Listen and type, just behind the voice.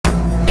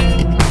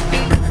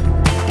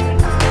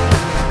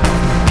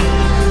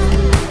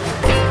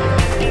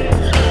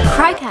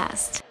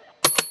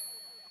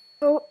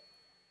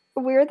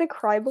we're the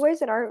Cry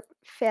Boys, and our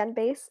fan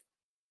base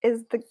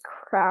is the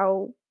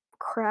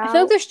I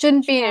feel like there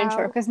shouldn't be an Crow.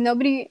 intro because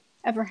nobody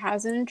ever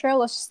has an intro.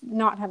 Let's just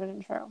not have an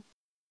intro.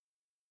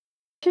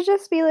 Should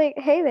just be like,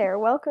 hey there,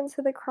 welcome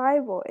to the Cry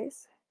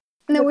Boys.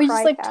 No, The we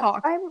just like Crycast.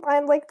 talk. I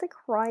like the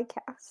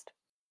Crycast.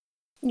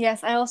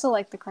 Yes, I also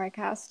like the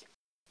Crycast.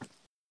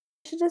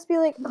 Should just be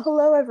like,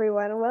 hello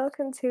everyone,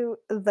 welcome to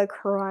the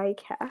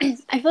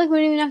Crycast. I feel like we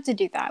don't even have to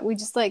do that. We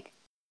just like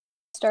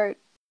start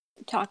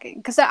talking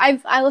because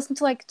I listened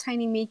to like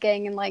Tiny Meat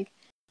Gang and like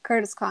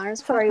Curtis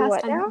Connor's Sorry, podcast,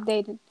 what and now?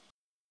 they did.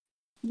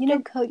 You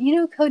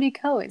know Cody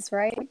Coes,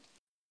 right?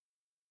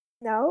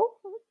 No?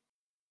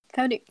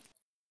 Cody.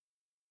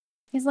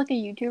 He's like a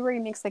YouTuber. He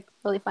makes like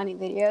really funny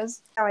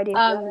videos. No idea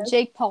who that is.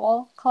 Jake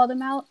Paul called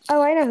him out.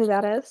 Oh, I know who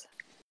that is.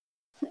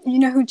 You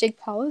know who Jake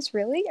Paul is?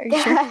 Really? Are you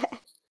Yeah.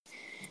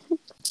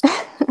 sure?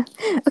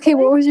 Okay,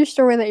 what was your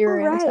story that you were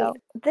going to tell?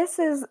 This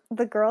is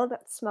the girl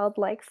that smelled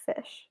like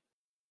fish.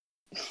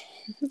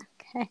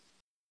 Okay.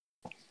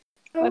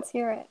 So, let's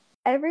hear it.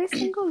 Every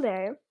single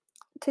day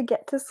to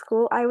get to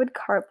school, I would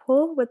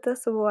carpool with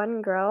this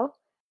one girl.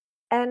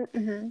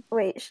 And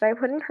wait, should I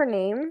put in her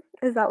name?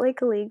 Is that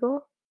like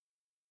illegal?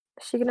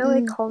 Is she gonna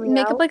like call me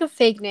Make out? up like a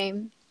fake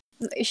name.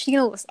 Is she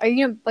gonna? Are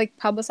you gonna like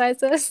publicize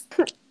this?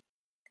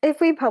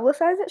 If we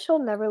publicize it, she'll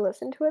never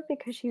listen to it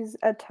because she's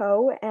a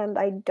toe and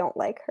I don't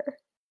like her.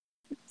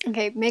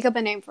 Okay, make up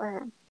a name for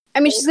her. I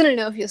mean, she's gonna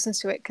know if she listens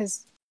to it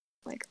because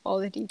like all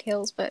the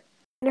details, but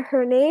and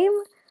her name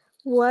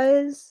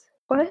was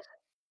what?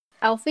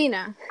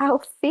 Alfina.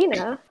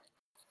 Alfina.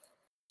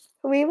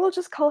 We will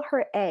just call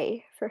her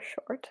A for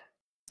short.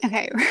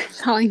 Okay, we're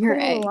calling her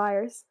A.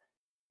 Liars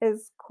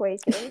is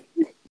quaking.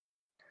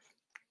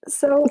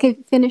 So okay,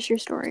 finish your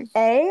story.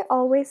 A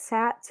always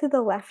sat to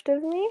the left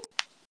of me.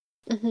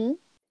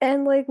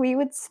 And like we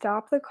would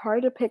stop the car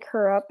to pick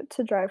her up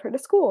to drive her to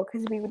school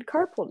because we would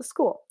carpool to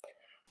school.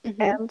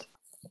 And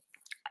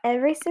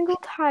every single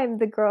time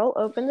the girl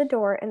opened the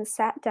door and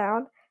sat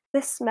down,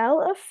 the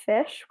smell of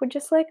fish would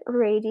just like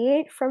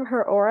radiate from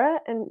her aura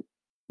and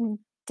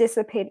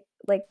dissipate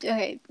like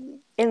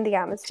in the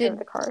atmosphere of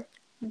the car.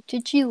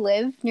 Did she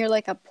live near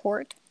like a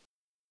port?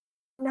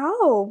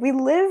 No, we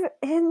live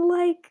in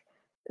like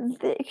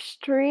the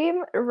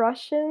extreme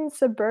Russian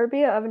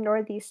suburbia of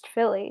Northeast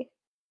Philly.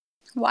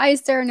 Why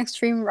is there an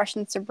extreme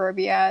Russian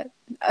suburbia?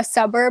 A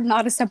suburb,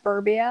 not a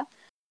suburbia?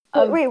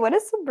 Wait, what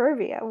is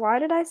suburbia? Why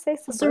did I say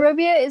suburbia?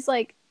 Suburbia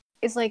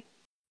is like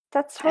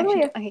that's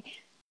totally okay.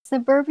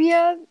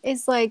 Suburbia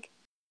is like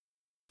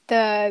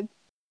the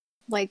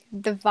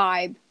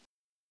vibe.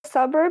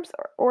 Suburbs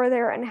or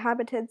their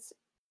inhabitants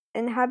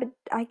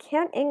I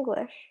can't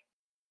English.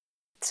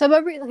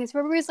 Suburbia is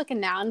like a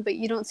noun, but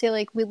you don't say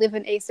like we live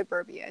in a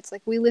suburbia. It's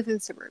like we live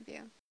in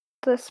suburbia.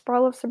 The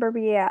sprawl of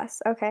suburbia,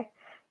 yes. Okay.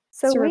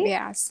 So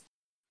suburbia.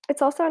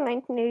 It's also a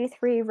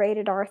 1983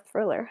 rated R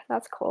thriller.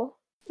 That's cool.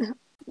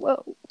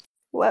 Whoa.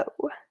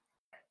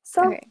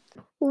 So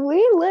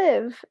we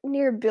live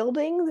near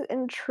buildings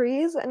and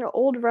trees and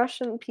old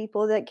Russian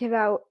people that give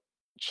out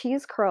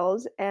cheese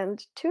curls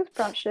and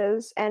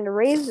toothbrushes and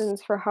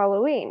raisins for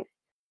Halloween.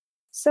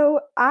 So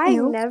I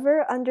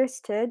never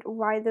understood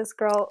why this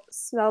girl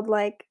smelled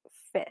like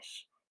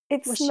fish.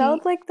 It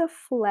smelled like the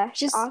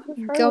flesh off of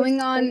her.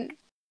 Going on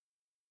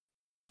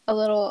a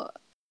little,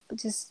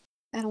 just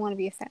I don't want to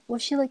be offended.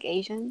 Was she like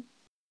Asian?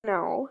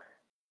 No.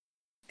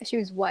 She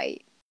was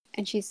white,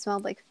 and she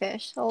smelled like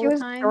fish all the time.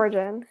 She was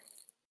Georgian.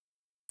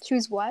 She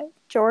was what?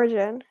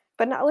 Georgian,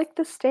 but not like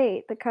the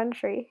state, the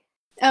country.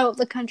 Oh,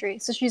 the country.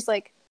 So she's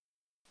like,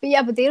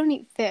 but they don't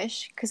eat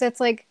fish because that's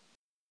like.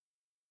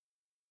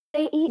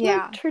 They eat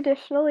like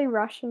traditionally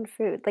Russian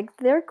food. Like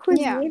their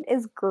cuisine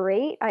is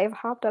great. I have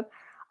hopped up.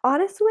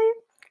 Honestly,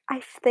 I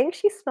think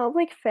she smelled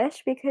like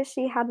fish because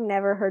she had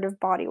never heard of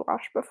body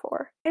wash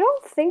before. I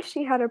don't think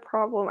she had a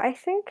problem. I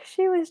think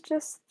she was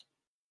just,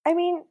 I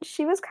mean,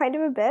 she was kind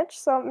of a bitch,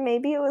 so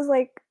maybe it was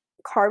like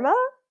karma?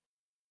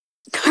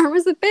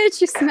 Karma's a bitch,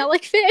 you smell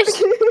like fish.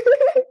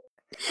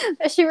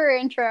 That should be our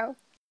intro.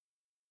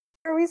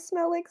 Or we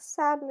smell like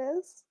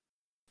sadness.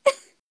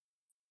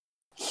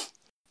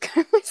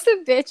 Karma's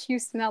a bitch, you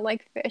smell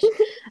like fish.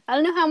 I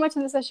don't know how much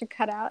of this I should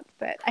cut out,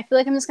 but I feel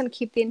like I'm just going to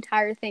keep the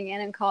entire thing in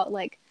and call it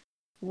like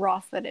raw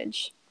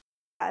footage.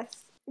 Yes.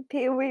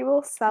 We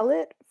will sell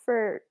it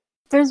for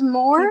There's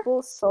more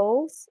people's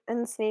souls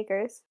and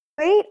sneakers.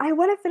 Wait, I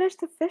want to finish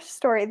the fish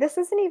story. This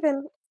isn't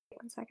even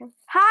 1 second.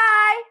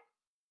 Hi!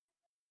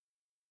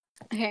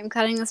 Okay, I'm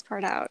cutting this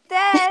part out.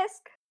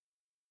 Desk!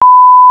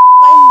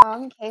 My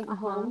mom came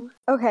home.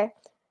 Okay.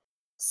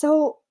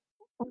 So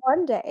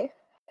one day,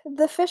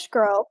 the fish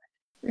girl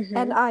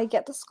and I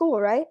get to school,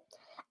 right?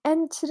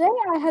 And today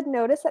I had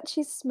noticed that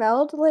she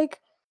smelled like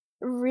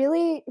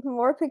really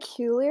more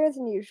peculiar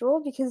than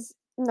usual because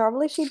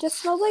normally she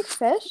just smelled like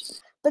fish,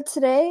 but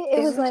today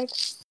it was like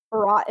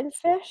rotten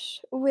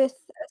fish with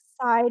a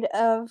side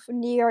of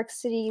New York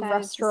City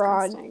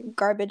restaurant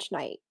garbage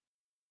night.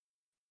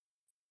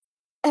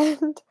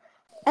 And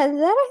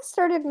then I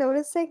started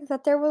noticing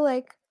that there were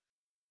like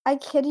I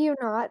kid you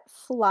not,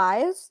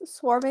 flies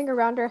swarming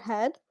around her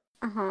head.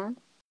 Uh-huh.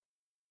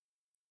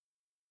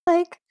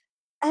 Like,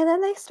 and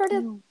then they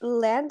started Ew.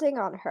 landing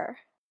on her.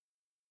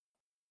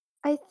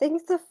 I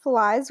think the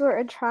flies were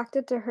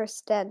attracted to her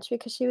stench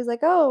because she was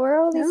like, "Oh, where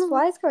are all these No.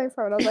 flies coming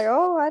from?" And I was like,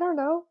 "Oh, I don't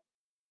know."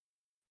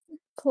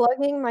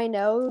 Plugging my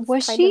nose, kind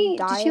of Did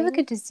she have like a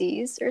dying.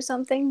 disease or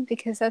something?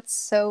 Because that's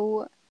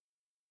so,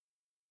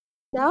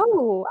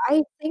 No,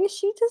 I think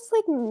she just,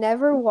 like,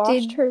 never washed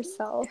did her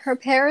herself.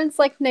 parents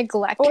like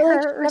neglect Or,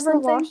 like, she her or never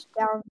something? washed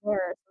down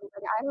there or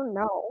something, I don't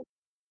know.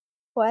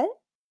 What?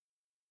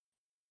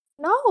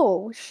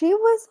 No, she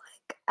was,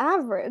 like,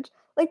 average.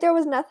 Like, there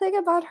was nothing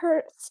about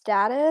her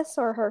status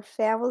or her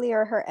family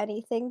or her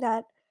anything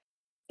that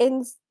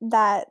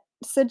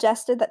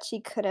suggested that she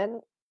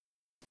couldn't,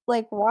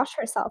 like, wash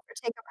herself or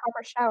take a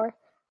proper shower.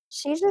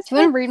 She just, Do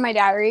you like, want to read my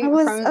diary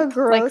was from a like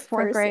gross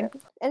fourth grade?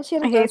 person, and she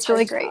had a Okay, gross it's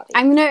really great.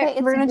 personality.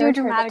 Okay, We're it's gonna do your a turn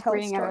to dramatic tell a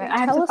reading of it. story. I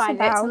have to Tell us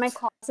find it. It's in my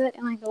about closet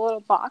in like a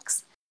little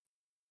box.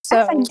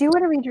 Yes, I So do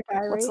wanna read your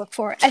let's diary. look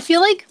for it. I feel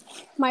like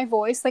my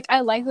voice, like I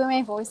like the way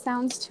my voice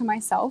sounds to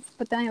myself,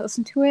 but then I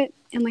listen to it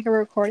in like a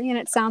recording and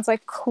it sounds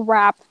like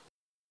crap.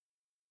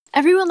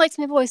 Everyone likes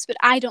my voice, but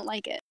I don't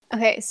like it.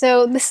 Okay,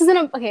 so this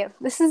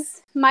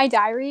is my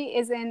diary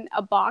is in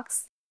a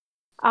box.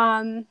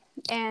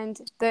 And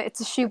it's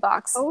a shoe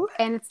box Oh,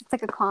 and it's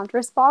like a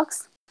Converse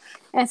box.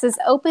 And it says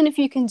open if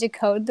you can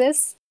decode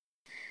this.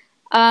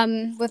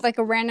 With like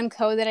a random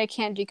code that I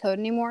can't decode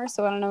anymore,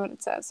 so I don't know what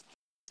it says.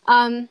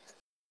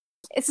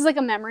 This is like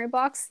a memory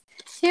box.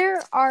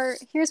 Here's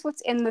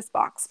what's in this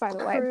box, by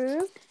the way.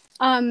 cruise?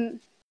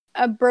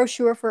 A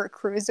brochure for a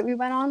cruise that we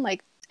went on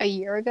like a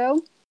year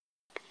ago.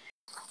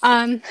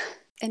 An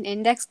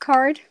index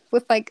card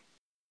with like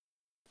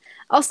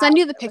I'll send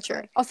you the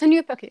picture. I'll send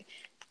you okay.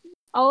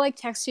 I'll like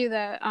text you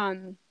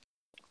the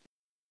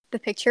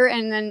picture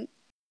and then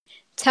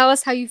tell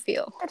us how you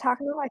feel. We're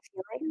talking about my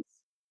feelings.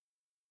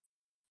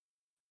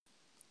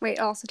 Wait,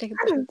 I'll also take a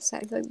picture of the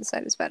side. I feel like the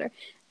side is better.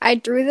 I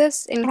drew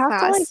this in I have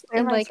to, like, class clear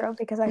in my like throat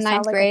because I sound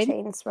ninth like a grade.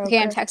 chain Okay,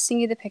 I'm smoker.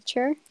 texting you the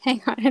picture.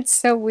 Hang on, it's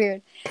so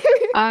weird.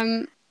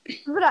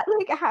 But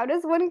like, how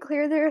does one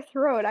clear their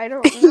throat? I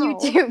don't You know.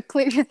 do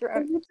clear your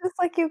throat. Is it just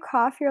like you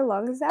cough your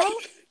lungs out?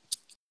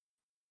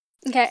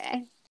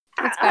 Okay,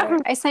 it's better.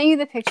 I sent you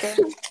the picture.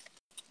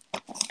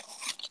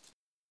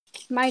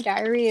 My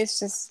diary is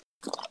just.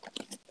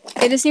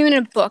 It isn't even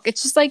a book.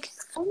 It's just like.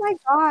 Oh my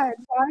god,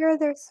 why are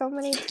there so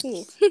many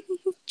teeth?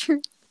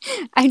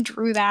 I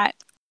drew that.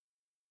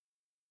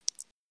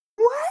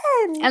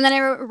 When? And then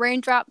I wrote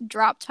Raindrop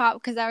Drop Top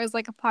because that was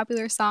like a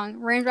popular song.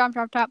 Raindrop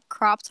Drop Top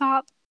Crop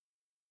Top.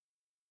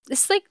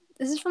 This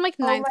is from like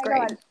Oh ninth my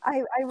grade. god,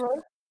 I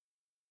wrote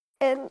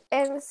in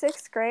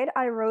 6th grade,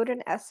 I wrote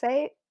an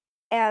essay,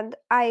 and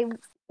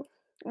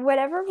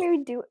whenever we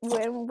would do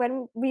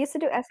when we used to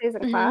do essays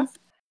in class,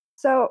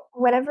 so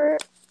whenever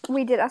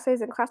we did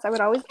essays in class, I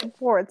would always get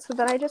bored, so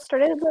then I just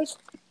started, like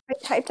I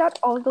typed out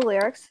all the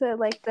lyrics to,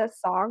 like, the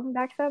song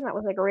back then that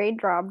was, like,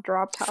 Raindrop,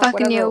 Drop Top, Fucking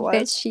whatever it yo, was.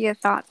 bitch, you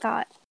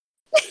thought.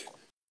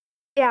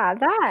 Yeah,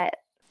 that.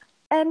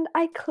 And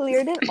I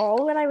cleared it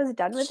all when I was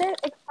done with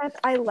it, except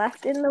I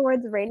left in the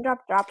words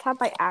 "raindrop, drop top"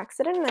 by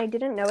accident, and I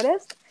didn't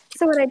notice.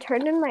 So when I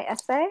turned in my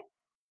essay,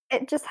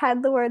 it just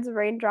had the words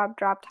 "raindrop,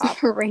 drop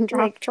top," Raindrop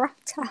like, Drop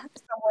Top.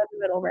 somewhere in the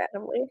middle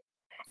randomly.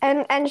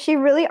 And she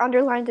really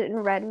underlined it in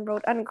red and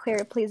wrote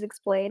 "unclear, please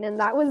explain," and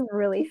that was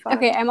really fun.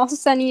 Okay, I'm also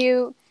sending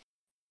you.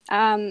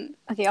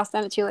 Okay, I'll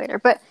send it to you later.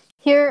 But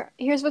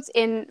here's what's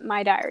in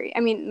my diary. I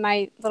mean,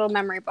 my little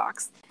memory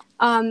box.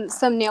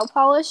 Some nail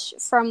polish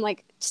from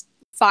like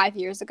 5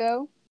 years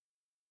ago.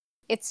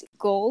 It's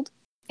gold,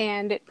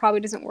 and it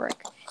probably doesn't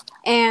work.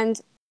 And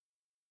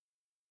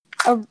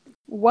a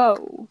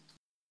whoa,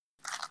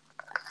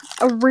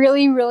 a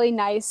really really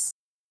nice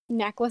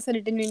necklace that I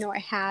didn't even know I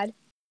had.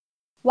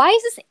 Why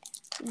is this?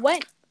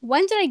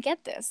 When did I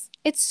get this?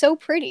 It's so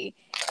pretty.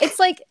 It's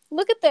like,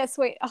 look at this.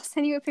 Wait, I'll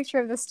send you a picture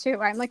of this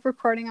too. I'm like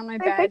recording on my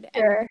bed,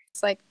 and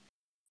it's like,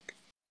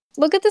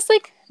 look at this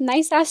like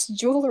nice ass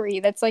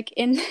jewelry that's like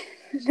in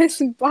this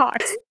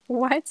box.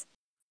 What?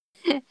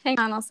 Hang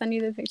on, I'll send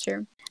you the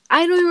picture.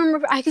 I don't even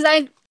remember because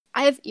I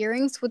have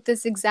earrings with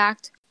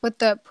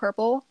the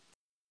purple.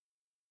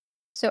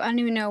 So I don't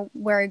even know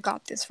where I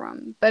got this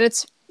from, but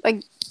it's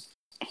like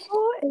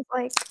Purple is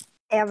like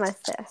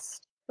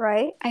amethyst,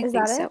 right? I Is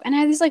think that so. it? And I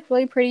have these like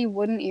really pretty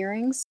wooden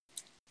earrings.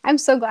 I'm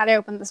so glad I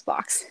opened this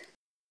box.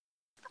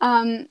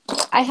 I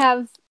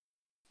have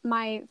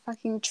my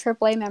fucking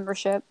AAA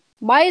membership.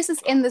 Why is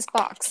this in this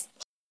box?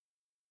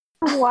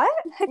 What?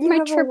 You My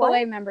have a what?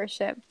 AAA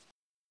membership.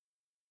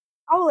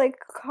 Oh, like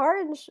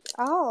cards.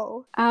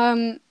 Oh.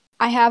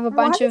 I have a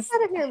bunch Why is of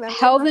that in your memory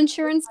health box?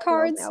 insurance I love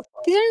cards. nail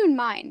polish. These aren't even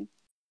mine.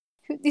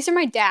 These are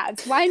my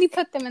dad's. Why did he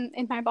put them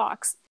in my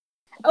box?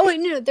 Oh wait,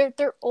 no,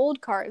 they're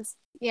old cards.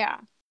 Yeah,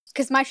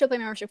 because my AAA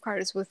membership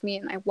card is with me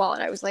in my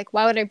wallet. I was like,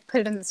 why would I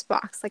put it in this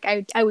box? Like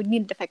I would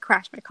need it if I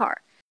crashed my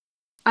car.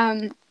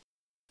 Yeah.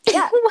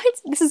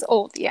 What? This is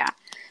old. Yeah.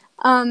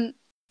 And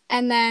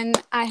then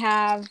I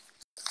have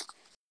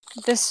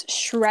this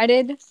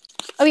shredded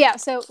Oh yeah,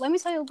 so let me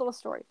tell you a little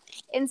story.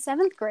 In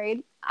 7th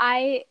grade,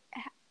 I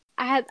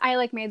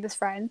like made this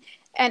friend,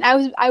 and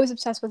I was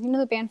obsessed with, you know,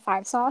 the band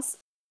Five Sauce.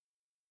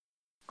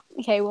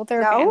 Okay, well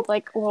they're a band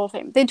like world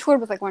famous. They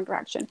toured with like One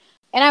Direction,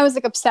 and I was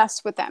like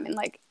obsessed with them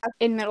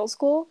in middle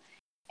school,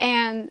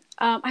 and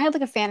I had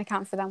like a fan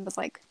account for them with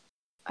like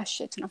a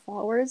shit ton of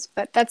followers,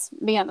 but that's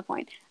beyond the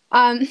point.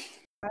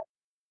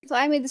 So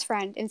I made this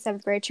friend in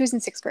 7th grade. She was in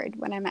 6th grade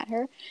when I met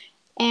her,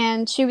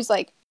 and she was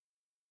like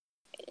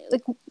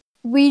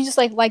we just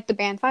like liked the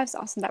band Five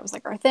Sauce, and that was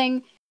like our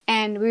thing,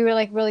 and we were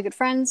like really good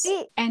friends,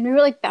 and we were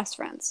like best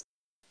friends.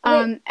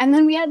 And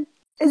then we had.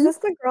 Is this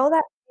the girl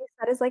that you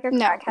said is like a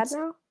crackhead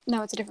now?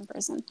 No, it's a different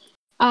person.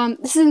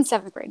 This is in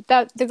 7th grade.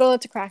 The girl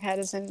that's a crackhead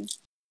is in.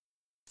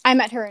 I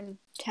met her in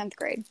 10th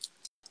grade,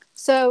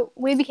 so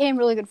we became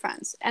really good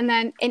friends. And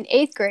then in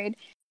 8th grade,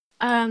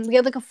 we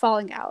had like a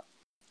falling out,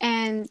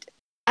 and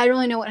I don't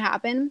really know what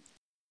happened,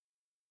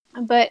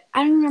 but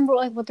I don't remember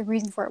like what the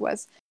reason for it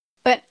was.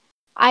 But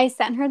I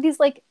sent her these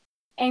like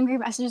angry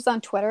messages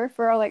on Twitter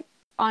from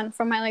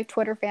my like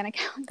Twitter fan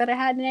account that I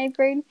had in 8th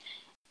grade,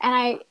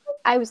 and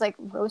I was like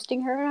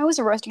roasting her, and I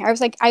wasn't roasting her. I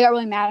was like, I got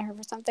really mad at her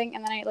for something,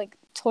 and then I like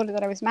told her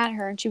that I was mad at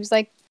her, and she was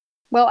like,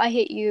 "Well, I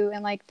hate you,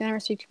 and like never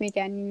speak to me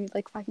again, you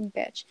like fucking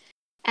bitch."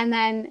 And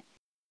then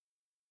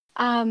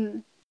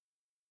I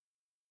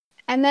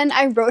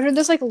wrote her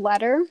this like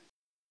letter.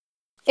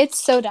 It's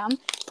so dumb.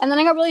 And then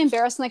I got really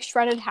embarrassed and like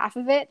shredded half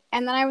of it.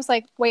 And then I was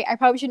like, wait, I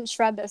probably shouldn't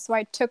shred this. So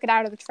I took it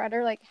out of the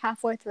shredder like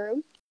halfway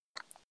through.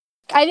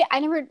 I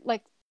never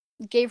like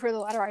gave her the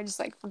letter. I just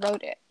like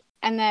wrote it.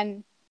 And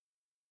then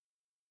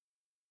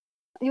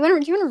do you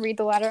want to read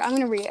the letter? I'm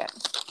going to read it.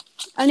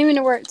 I don't even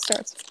know where it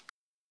starts.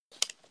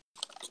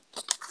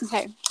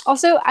 Okay.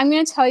 Also, I'm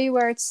going to tell you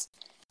where it's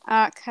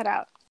cut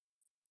out.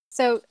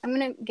 So I'm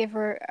going to give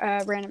her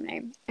a random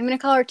name. I'm going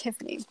to call her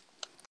Tiffany.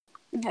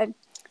 Okay.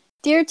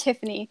 Dear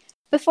Tiffany,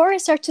 before I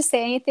start to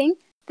say anything,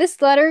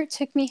 this letter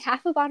took me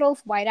half a bottle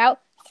of whiteout,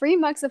 3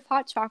 mugs of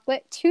hot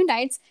chocolate, 2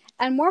 nights,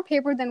 and more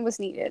paper than was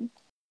needed.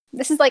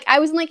 This is like, I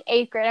was in like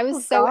 8th grade. I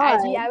was so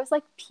edgy. I was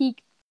like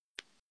peak.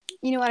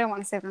 You know what? I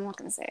want to say it, but I'm not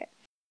going to say it.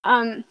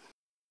 I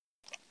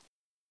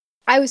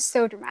was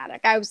so dramatic.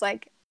 I was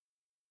like,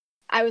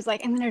 I'm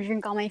going to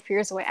drink all my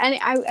fears away. And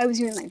I was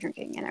even like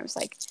drinking, and I was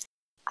like,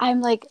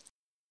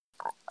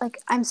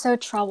 I'm so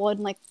troubled,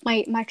 and like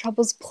my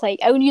troubles plague.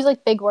 I would use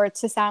like big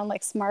words to sound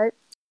like smart,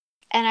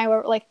 and I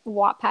wrote like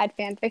Wattpad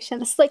fanfiction.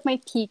 This is like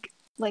my peak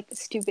like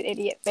stupid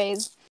idiot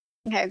phase.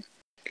 Okay.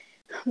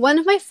 One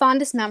of my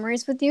fondest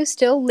memories with you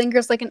still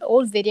lingers like an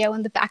old video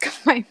in the back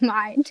of my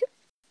mind.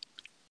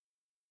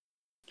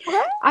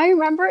 What? I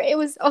remember it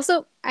was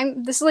also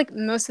this is like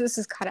most of this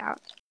is cut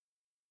out.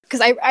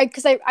 Because I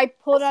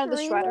pulled it out of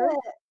the shredder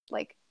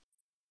like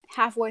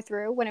halfway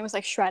through when it was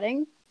like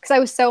shredding. Because I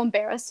was so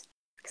embarrassed.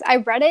 Because I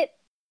read it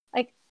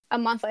like a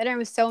month later and I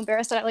was so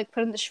embarrassed that I like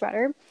put it in the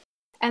shredder.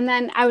 And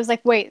then I was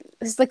like, wait,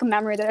 this is like a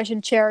memory that I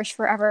should cherish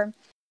forever.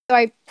 So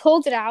I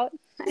pulled it out.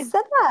 You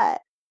said that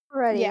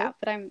already. Yeah,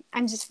 but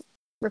I'm just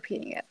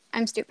repeating it.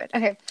 I'm stupid.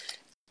 Okay.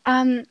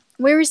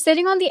 We were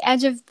sitting on the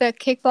edge of the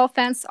kickball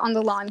fence on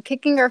the lawn,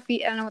 kicking our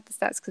feet. I don't know what this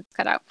says because it's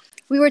cut out.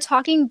 We were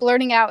talking,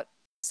 blurting out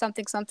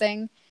something.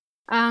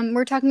 We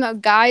were talking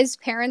about guys,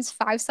 parents,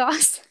 Five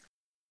Sauce.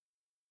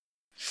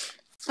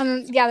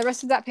 Yeah, the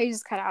rest of that page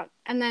is cut out.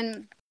 And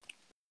then,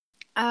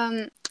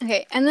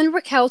 okay. And then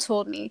Raquel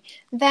told me,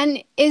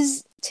 then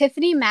is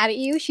Tiffany mad at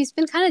you? She's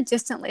been kind of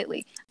distant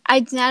lately. I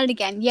denied it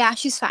again. Yeah,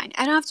 she's fine.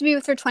 I don't have to be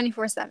with her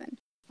 24/7.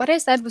 What I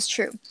said was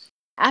true.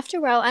 After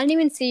a while, I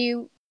didn't see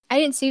you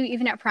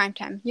even at prime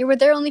time. You were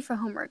there only for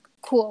homework.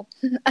 Cool.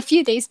 A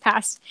few days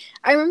passed.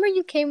 I remember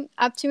you came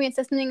up to me and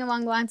said something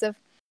along the lines of,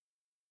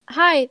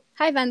 Hi,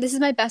 Van, this is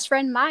my best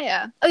friend,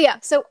 Maya. Oh yeah,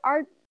 so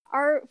our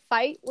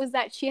fight was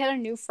that she had a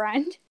new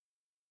friend.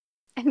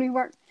 And we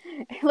weren't,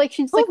 like,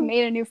 she just, like,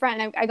 made a new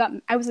friend.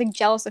 I was, like,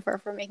 jealous of her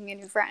for making a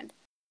new friend.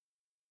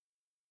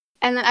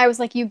 And then I was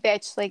like, you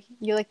bitch, like,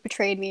 you, like,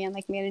 betrayed me and,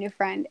 like, made a new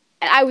friend.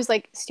 And I was,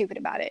 like, stupid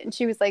about it. And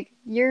she was like,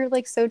 you're,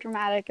 like, so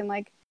dramatic and,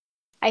 like,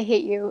 I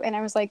hate you. And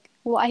I was like,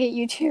 well, I hate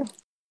you too.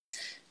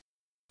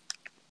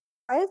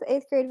 Why is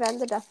 8th grade Van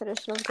the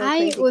definition of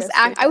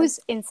I was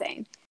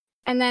insane.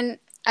 And then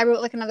I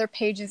wrote, like, another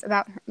pages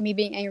about me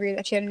being angry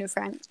that she had a new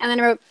friend. And then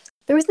I wrote,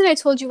 the reason I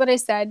told you what I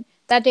said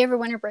that day of our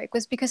winter break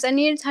was because I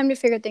needed time to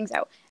figure things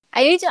out.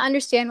 I needed to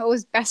understand what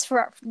was best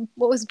for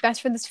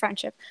this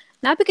friendship.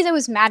 Not because I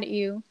was mad at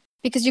you,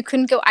 because you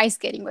couldn't go ice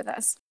skating with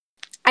us.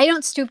 I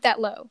don't stoop that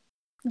low.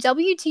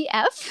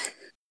 WTF?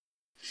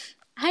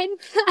 I'd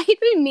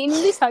been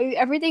meaning to tell you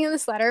everything in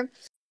this letter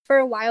for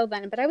a while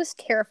then, but I was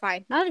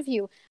terrified. Not of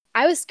you.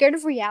 I was scared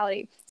of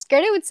reality.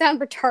 Scared I would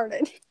sound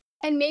retarded.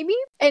 And maybe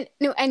I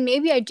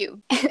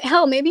do.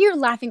 Hell, maybe you're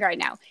laughing right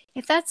now.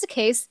 If that's the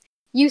case,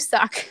 you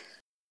suck.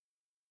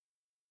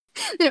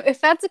 No, if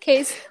that's the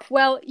case,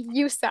 well,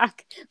 you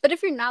suck. But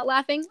if you're not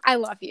laughing, I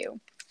love you.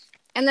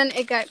 And then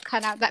it got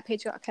cut out. That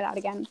page got cut out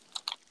again.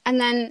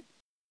 And then,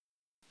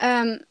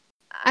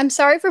 I'm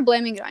sorry for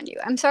blaming it on you.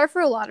 I'm sorry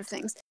for a lot of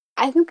things.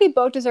 I think we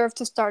both deserve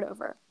to start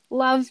over.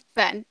 Love,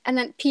 Ben. And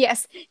then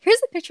P.S.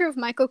 Here's a picture of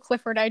Michael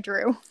Clifford I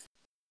drew.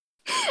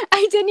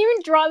 I didn't even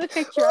draw the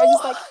picture.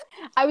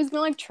 I was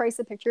gonna like trace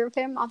a picture of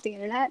him off the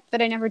internet,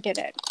 but I never did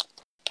it.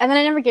 And then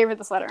I never gave her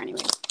this letter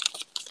anyways.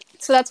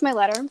 So that's my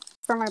letter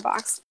from my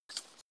box.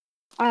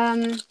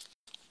 It's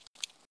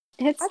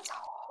That's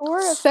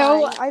horrifying.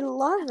 so I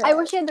love it. I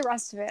wish I had the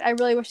rest of it. I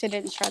really wish I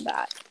didn't shred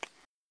that.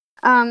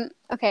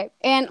 Okay,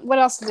 and what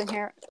else is in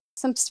here?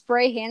 Some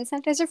spray hand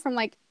sanitizer from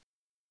like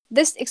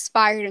this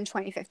expired in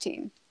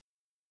 2015.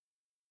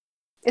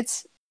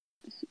 It's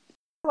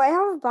I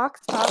have a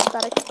box top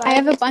that expired. I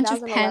have a in bunch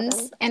of 2011.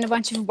 pens and a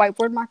bunch of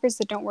whiteboard markers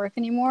that don't work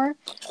anymore.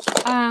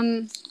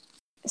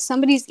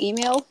 Somebody's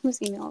email.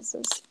 Whose email is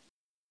this?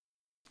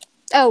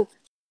 Oh,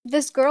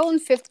 this girl in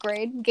 5th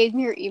grade gave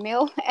me her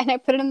email, and I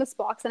put it in this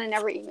box, and I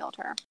never emailed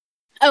her.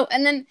 Oh,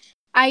 and then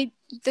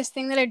this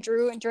thing that I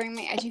drew during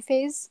my edgy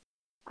phase.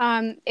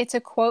 It's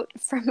a quote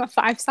from a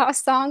 5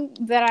 Sauce song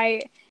that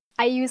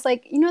I use,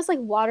 like, you know, it's like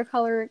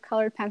watercolor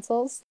colored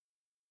pencils.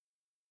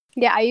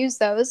 Yeah, I use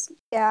those.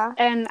 Yeah.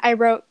 And I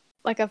wrote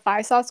like a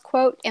 5 Sauce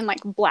quote in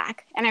like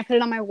black, and I put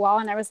it on my wall,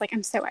 and I was like,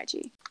 I'm so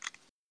edgy.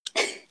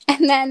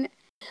 And then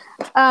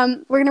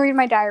we're gonna read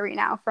my diary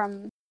now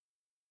from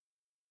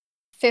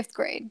 5th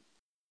grade.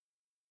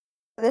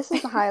 This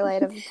is the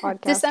highlight of the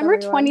podcast. December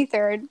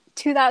 23rd,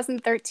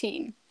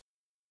 2013.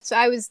 So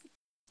I was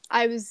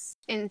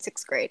in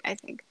 6th grade, I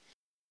think.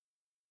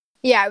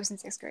 Yeah, I was in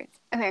 6th grade.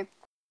 Okay.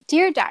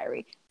 Dear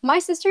diary, my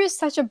sister is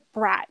such a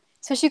brat.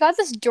 So she got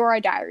this Dora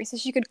diary so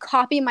she could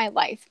copy my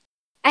life.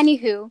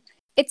 Anywho,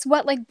 it's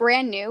what, like,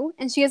 brand new,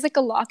 and she has like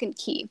a lock and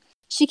key.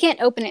 She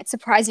can't open it,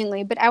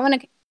 surprisingly, but I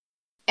want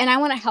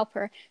to help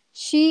her.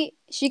 She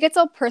gets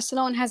all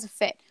personal and has a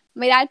fit.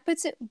 My dad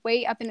puts it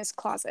way up in his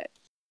closet.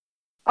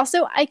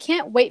 Also, I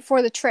can't wait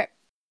for the trip.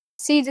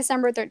 See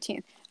December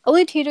 13th.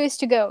 Only 2 days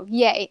to go.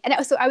 Yay.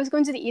 And so I was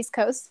going to the East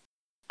Coast.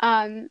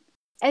 I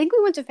think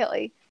we went to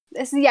Philly.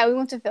 We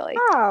went to Philly.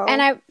 Oh.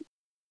 And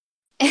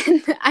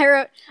I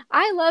wrote,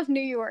 I love New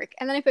York.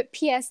 And then I put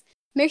P.S.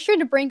 Make sure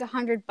to bring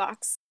 $100.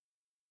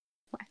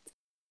 What?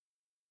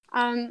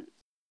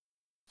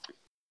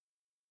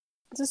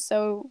 This is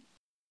so...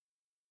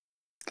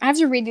 I have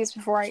to read these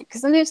before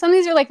because some of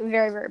these are like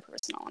very, very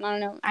personal, and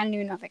I don't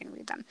even know if I can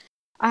read them.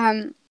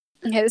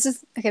 Okay,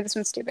 this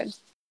one's stupid.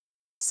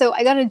 So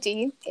I got a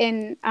D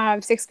in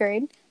 6th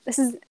grade. This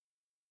is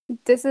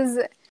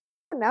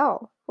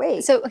No,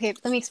 wait. So okay,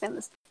 let me explain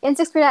this. In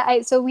 6th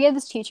grade, so we had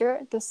this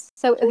teacher.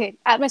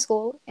 At my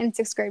school in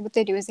 6th grade, what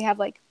they do is they have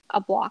like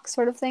a block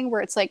sort of thing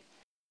where it's like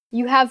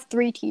you have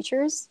 3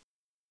 teachers.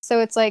 So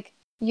it's like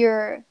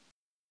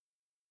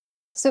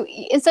So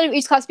instead of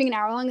each class being an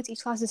hour long,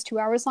 each class is 2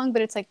 hours long,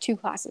 but it's like 2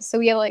 classes. So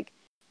we have like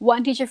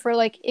one teacher for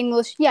like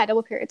English,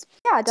 double periods.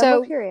 Yeah,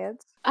 double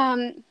periods.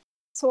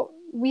 So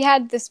we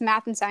had this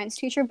math and science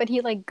teacher, but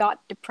he like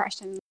got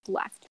depression and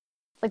left,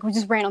 like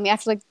just randomly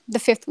after like the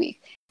 5th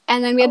week.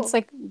 And then we had this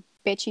like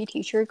bitchy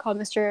teacher called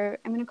Mr.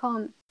 I'm gonna call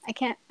him.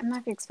 I'm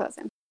not gonna expose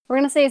him. We're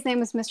gonna say his name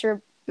was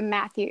Mr.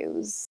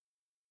 Matthews.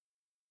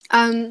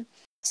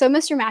 So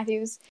Mr.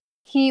 Matthews,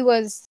 he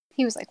was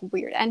like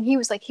weird, and he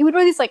would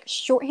wear these like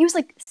short. He was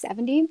like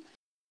 70,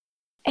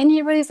 and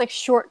he'd wear these like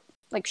short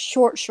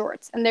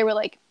shorts, and they were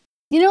like,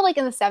 you know, like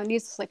in the 70s,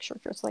 it's like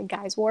short shorts like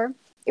guys wore.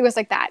 It was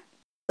like that,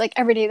 like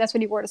every day. That's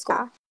what he wore to school.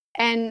 Yeah.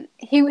 And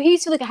he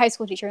used to be like a high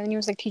school teacher, and he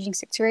was like teaching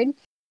 6th grade,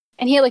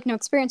 and he had like no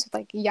experience with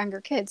like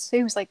younger kids, so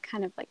he was like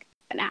kind of like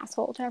an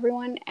asshole to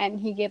everyone, and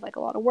he gave like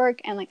a lot of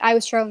work, and like I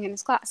was struggling in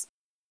his class,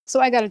 so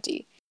I got a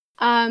D.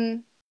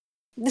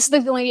 This is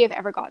like the only D I've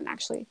ever gotten,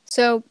 actually.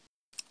 So.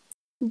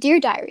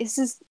 Dear Diary, this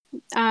is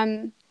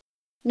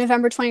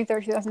November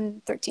 23rd,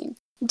 2013.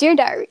 Dear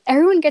Diary,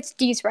 everyone gets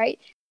D's, right?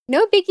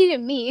 No biggie to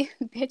me.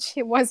 Bitch,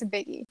 it was a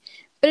biggie.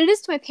 But it is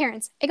to my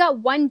parents. I got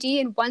 1 D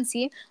and 1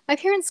 C. My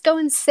parents go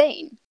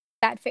insane.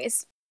 Bad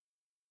face.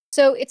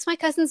 So it's my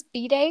cousin's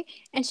B-day,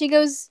 and she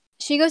goes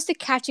to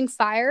catching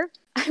fire.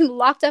 I'm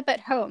locked up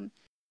at home.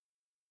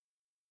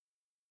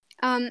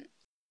 And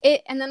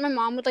then my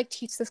mom would like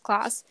teach this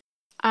class,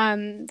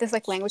 this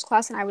like language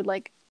class, and I would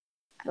like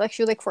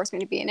she would like force me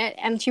to be in it,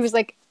 and she was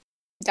like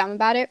dumb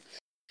about it.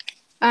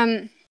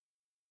 And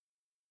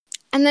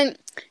then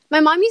my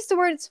mom used the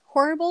words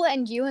horrible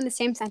and you in the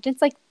same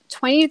sentence like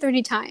 20 to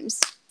 30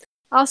 times.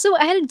 Also,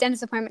 I had a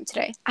dentist appointment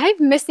today. I have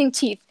missing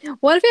teeth.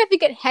 What if I have to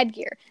get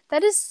headgear?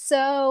 That is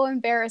so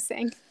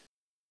embarrassing.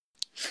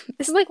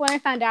 This is like when I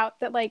found out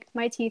that like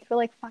my teeth were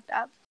like fucked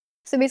up.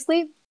 So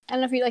basically, I don't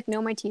know if you like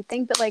know my teeth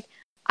thing, but like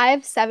I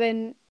have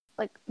 7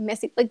 like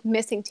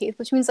missing teeth,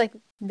 which means like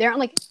they're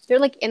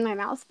like in my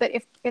mouth, but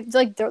if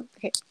like they're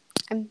okay,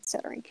 I'm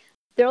stuttering.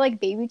 They're like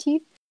baby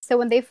teeth, so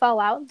when they fall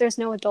out, there's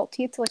no adult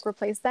teeth to like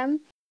replace them.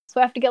 So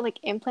I have to get like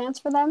implants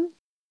for them,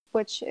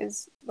 which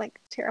is like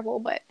terrible.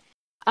 But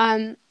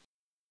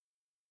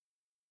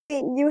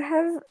you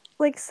have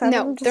like 7.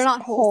 No, they're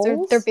not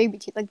holes. They're baby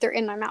teeth. Like they're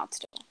in my mouth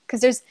still.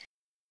 Because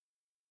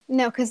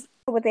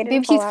baby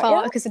teeth fall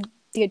out because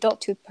the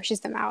adult tooth pushes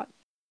them out.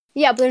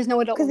 Yeah, but there's no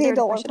adult there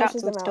to push it out,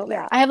 so it's still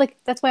there. Yeah. I have like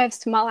that's why I have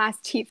small ass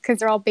teeth because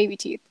they're all baby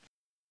teeth.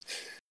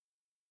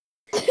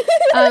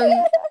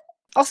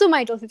 Also,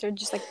 my adult teeth are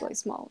just like really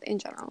small in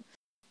general.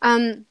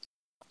 Wait,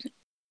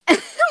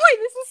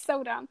 this is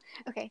so dumb.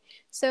 Okay,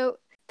 so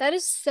that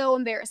is so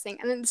embarrassing.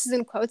 And then this is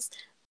in quotes.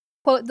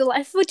 Quote, "The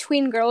life of a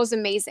tween girl is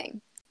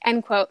amazing."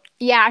 End quote.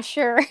 Yeah,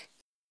 sure.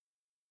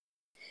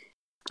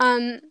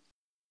 And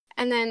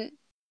then,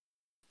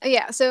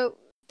 yeah, so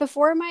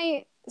before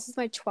this is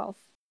my 12th.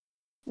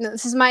 No,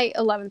 this is my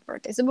 11th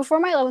birthday. So before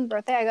my 11th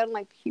birthday, I got in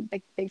like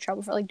big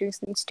trouble for like doing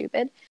something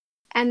stupid.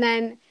 And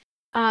then,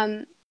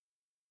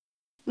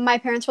 my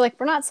parents were like,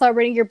 "We're not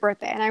celebrating your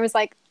birthday." And I was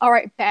like, "All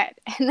right, bet."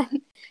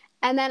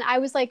 And then I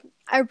was like,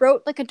 I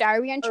wrote like a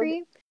diary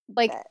entry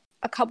like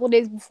a couple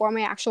days before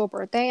my actual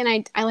birthday,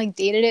 and I like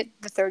dated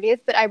it the 30th,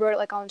 but I wrote it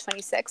like on the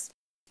 26th,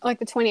 like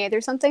the 28th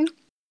or something.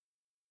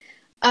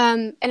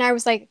 And I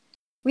was like,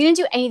 "We didn't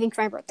do anything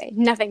for my birthday.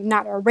 Nothing.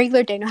 Not a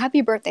regular day. No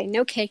happy birthday.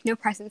 No cake. No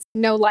presents.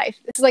 No life."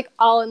 This is like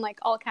all in like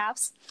all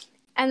caps.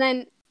 And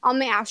then on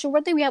my actual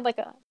birthday, we had like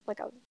a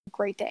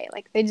great day.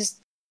 Like they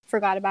just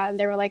forgot about it.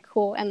 They were like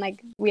cool, and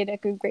like we had a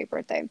great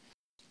birthday.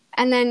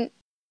 And then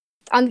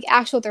on the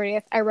actual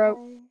 30th, I wrote,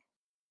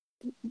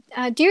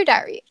 "Dear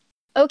diary,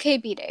 okay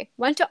B-Day.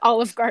 Went to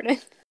Olive Garden.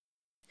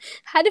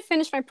 Had to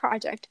finish my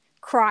project.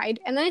 Cried."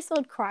 And then I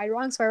spelled cried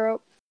wrong, so I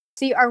wrote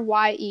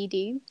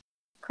CRYED.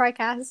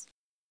 Crycast.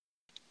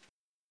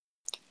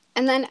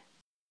 And then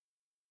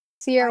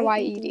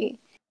CRYED.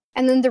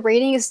 And then the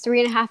rating is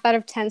 3.5 out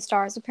of 10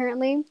 stars,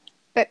 apparently.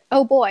 But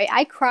oh boy,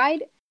 I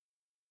cried.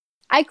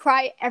 I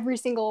cry every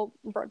single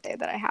birthday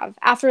that I have.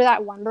 After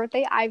that one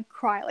birthday, I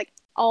cry like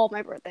all of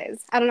my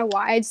birthdays. I don't know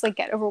why. I just like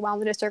get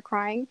overwhelmed and I start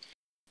crying.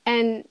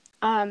 And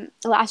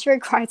last year I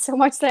cried so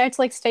much that I had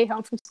to like stay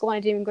home from school and I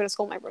didn't even go to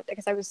school on my birthday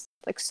because I was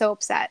like so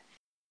upset.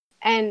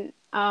 And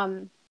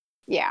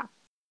yeah.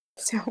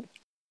 So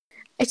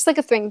it's like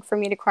a thing for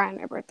me to cry on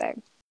my birthday.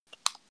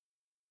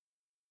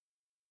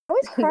 I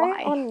always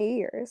cry on New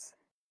Year's.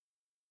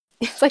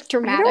 It's like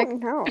dramatic. I don't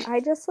know. I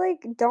just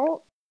like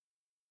don't.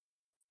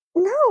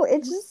 No,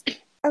 it's just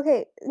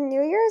okay.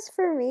 New Year's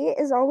for me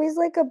is always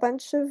like a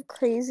bunch of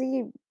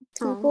crazy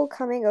people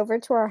coming over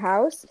to our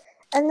house,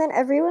 and then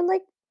everyone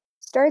like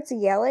starts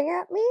yelling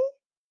at me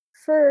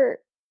for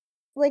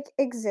like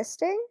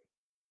existing.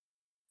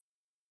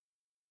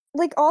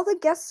 Like all the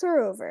guests are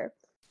over.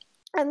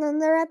 And then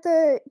they're at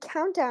the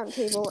countdown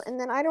table, and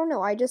then I don't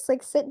know, I just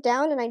like sit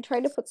down and I try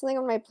to put something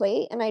on my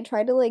plate and I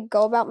try to like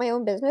go about my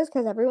own business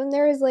because everyone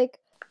there is like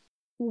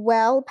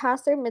well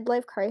past their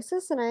midlife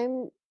crisis and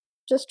I'm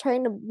just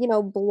trying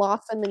to,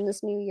 blossom in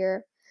this new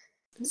year.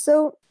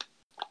 So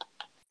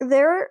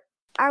they're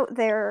out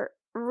there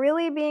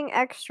really being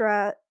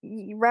extra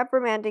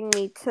reprimanding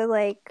me to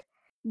like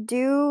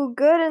do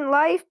good in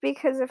life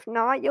because if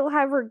not you'll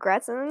have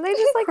regrets, and then they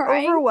just like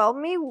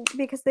overwhelm me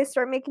because they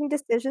start making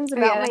decisions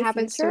about my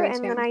future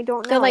and then I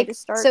don't know, like, I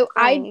just start so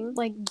crying.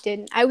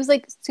 I was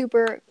like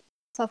super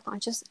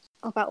self-conscious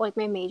about like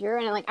my major,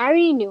 and like I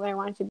already knew what I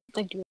wanted to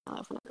like do in my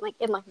life when I like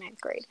in like 9th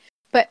grade,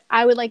 but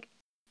I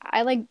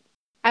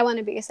want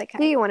to be a psychiatrist.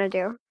 What do you want to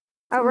do?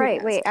 Oh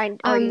right, wait, I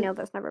already know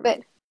this, never mind.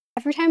 But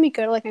every time we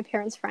go to like my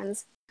parents'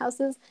 friends'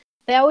 houses,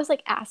 they always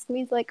like ask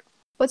me like,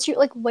 what's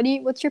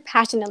your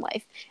passion in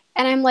life?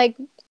 And I'm like,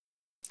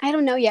 I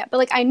don't know yet, but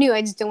like I knew,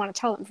 I just didn't want to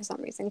tell them for some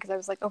reason because I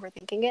was like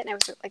overthinking it and I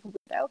was like a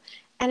weirdo,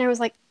 and I was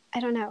like, I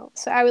don't know.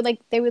 So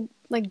they would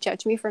like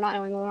judge me for not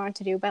knowing what I wanted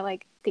to do by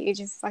like the age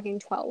of fucking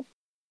 12.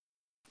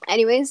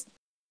 Anyways,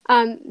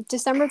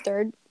 December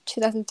 3rd,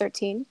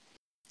 2013,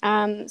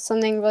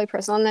 something really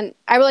personal, and then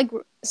I like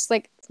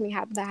something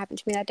happened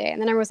to me that day,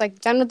 and then I was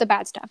like done with the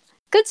bad stuff,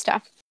 good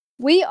stuff.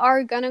 We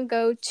are gonna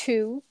go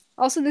to,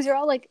 also these are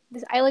all like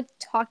this, I like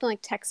talked in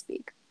like tech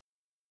speak.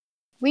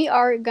 We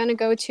are gonna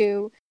go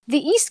to the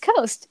East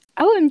Coast.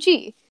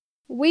 OMG.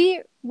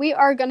 We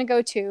are gonna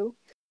go to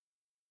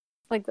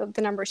like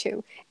the number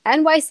 2.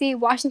 NYC,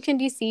 Washington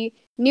DC,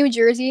 New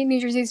Jersey. New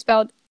Jersey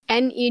spelled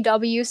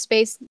NEW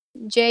space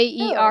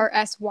JERSY.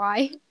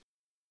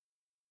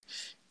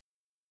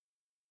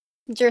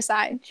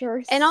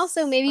 Jersey. And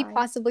also maybe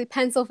possibly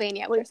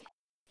Pennsylvania.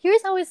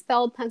 Here's how it's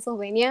spelled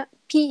Pennsylvania.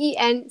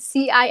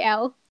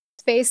 PENCIL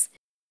space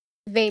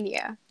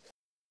Vania.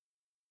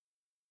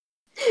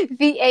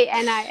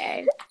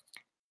 VANIA.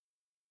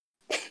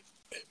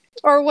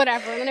 Or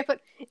whatever. And then I put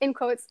in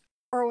quotes,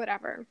 or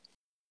whatever.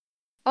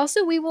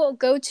 Also, we will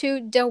go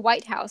to the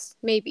White House,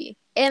 maybe.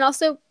 And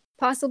also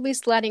possibly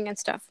sledding and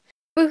stuff.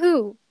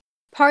 Woohoo!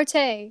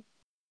 Partay.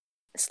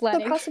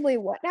 Sledding. So possibly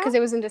what now? Because it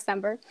was in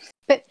December.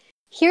 But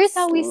here's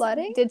how we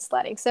did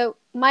sledding. So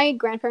my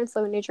grandparents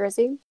live in New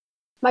Jersey.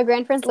 My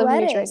grandparents live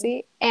in New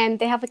Jersey. And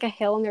they have like a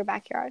hill in their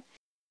backyard.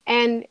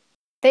 And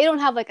they don't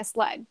have like a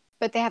sled,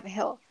 but they have a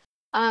hill.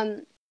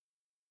 Because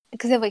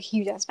they have like a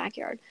huge ass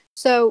backyard.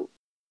 So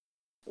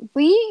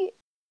we,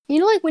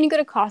 like when you go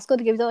to Costco,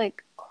 they give you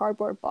like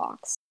cardboard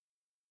box.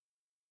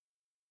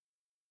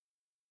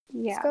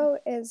 Yeah. Costco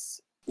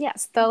is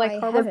the like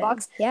cardboard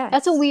box. Yeah.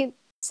 That's what we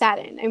sat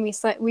in, and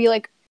we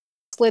like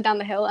slid down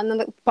the hill, and then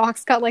the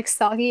box got like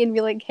soggy, and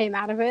we like came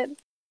out of it.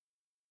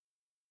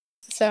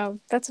 So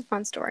that's a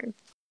fun story.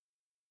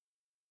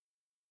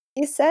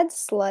 You said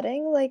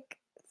slutting like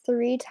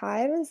 3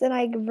 times, and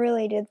I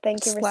really did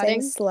think you were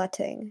saying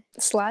Sledding? slutting.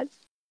 Slut?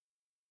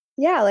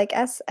 Yeah, like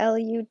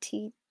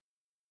S-L-U-T.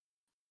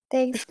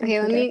 Thanks, Okay,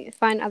 let computer. me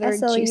find other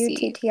juicy, weird ass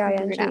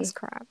S-L-U-T-T-I-N-G.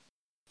 crap.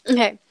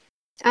 Okay.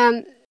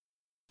 Um,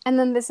 and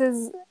then this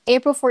is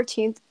April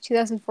 14th,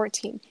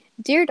 2014.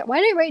 Why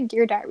did I write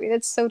Dear Diary?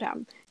 That's so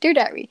dumb. Dear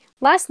Diary,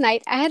 last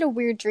night I had a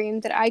weird dream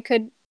that I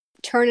could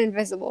turn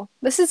invisible.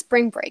 This is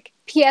spring break.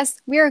 P.S.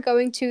 We are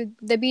going to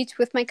the beach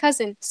with my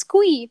cousin,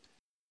 Squee.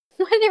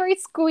 Why did I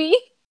write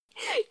Squee?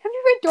 Have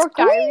you read Dork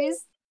Squee!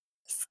 Diaries?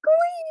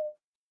 Squee!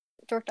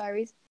 Dork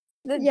Diaries.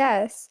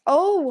 Yes.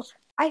 Oh,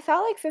 I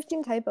found like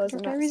 15 typos in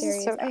Dork that Diaries is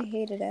series. so I dumb.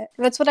 hated it.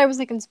 That's what I was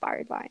like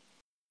inspired by.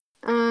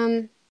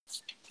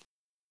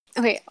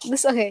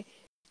 Okay.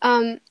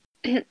 Um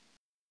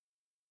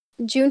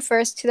June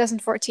 1st,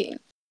 2014.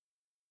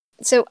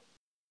 So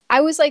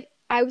I was like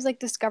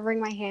discovering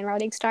my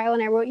handwriting style,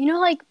 and I wrote, you know,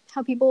 like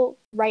how people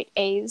write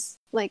A's,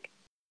 like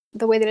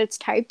the way that it's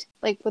typed,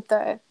 like with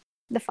the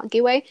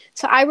funky way.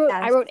 So I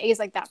Yes. wrote A's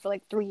like that for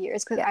like 3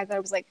 years because Yeah. I thought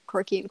it was like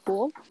quirky and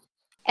cool.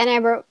 And I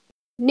wrote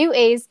new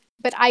A's,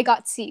 but I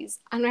got C's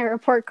on my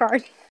report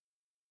card.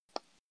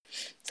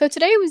 So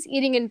today I was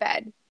eating in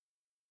bed.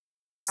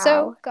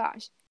 So Wow.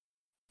 gosh,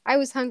 I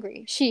was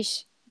hungry.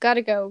 Sheesh.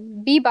 Gotta go.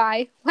 Be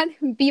by. What?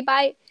 Be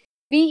by.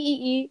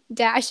 BEE-BYE.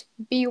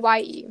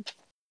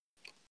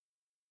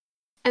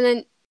 And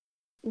then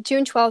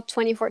June 12th,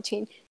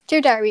 2014. Dear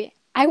Diary,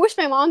 I wish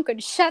my mom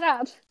could shut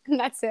up. And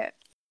that's it.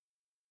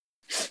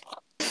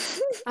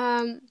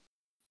 Oh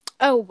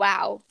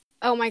wow.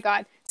 Oh my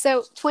god.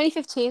 So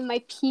 2015,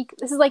 my peak,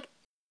 this is like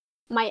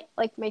my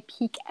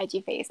peak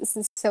edgy face. This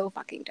is so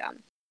fucking dumb.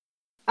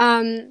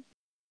 I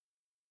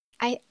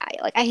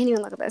can't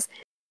even look at this.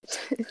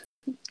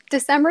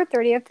 December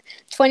 30th,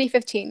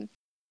 2015.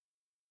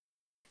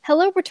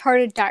 Hello,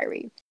 retarded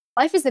diary.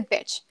 Life is a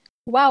bitch.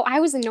 Wow, I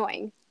was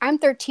annoying. I'm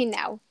 13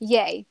 now.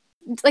 Yay.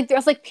 Like there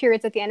was like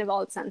periods at the end of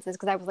all the sentences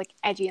because I was like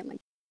edgy and like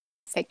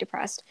fake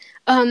depressed.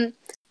 I had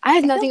I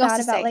feel nothing else bad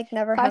to about say. like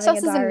never Class having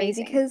a Sauce is diary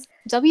amazing. because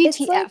it's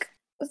WTF. like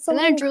And then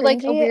I something drew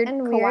like a cringy weird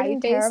and weird kawaii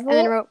and face, and then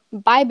I terrible.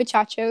 wrote bye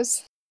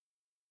bachachos.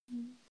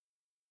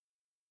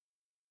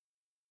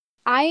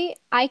 I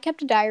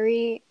kept a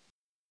diary.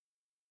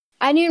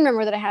 I didn't even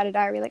remember that I had a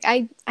diary. Like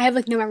I have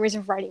like no memories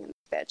of writing in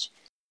this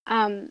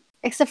bitch.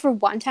 Except for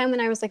one time when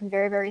I was like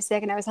very, very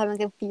sick and I was having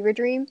like a fever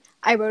dream.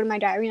 I wrote in my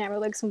diary and I wrote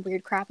like some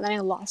weird crap and then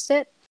I lost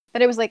it.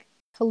 But it was like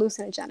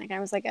hallucinogenic. And I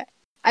was like,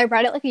 I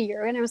read it like a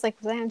year ago and I was like,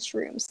 was I on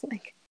shrooms?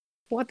 Like,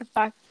 what the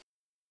fuck?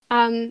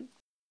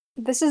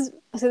 This is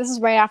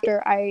right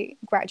after I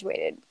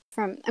culminated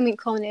from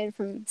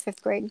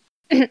 5th grade.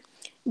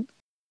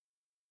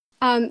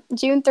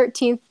 June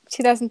 13th,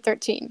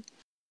 2013.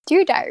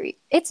 Dear Diary,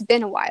 it's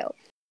been a while.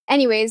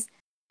 Anyways,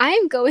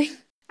 I'm going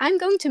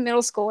to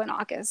middle school in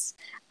August.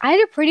 I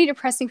had a pretty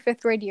depressing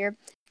 5th grade year,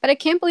 but I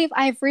can't believe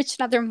I have reached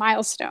another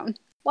milestone.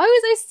 Why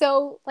was I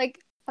so like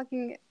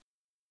fucking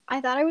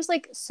I thought I was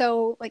like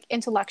so like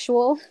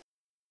intellectual.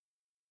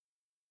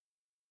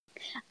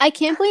 I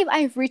can't believe I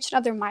have reached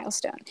another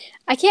milestone.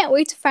 I can't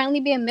wait to finally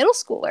be a middle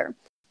schooler.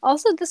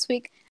 Also this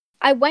week,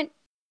 I went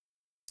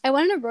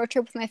on a road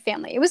trip with my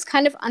family. It was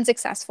kind of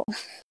unsuccessful.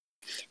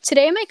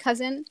 Today my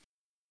cousin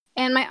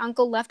and my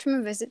uncle left from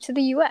a visit to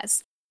the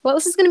US. Well,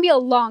 this is going to be a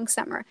long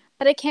summer,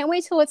 but I can't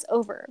wait till it's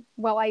over.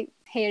 Well, I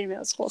hated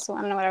middle school, so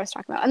I don't know what I was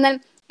talking about. And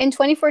then in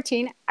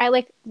 2014, I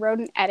like wrote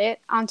an edit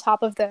on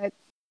top of the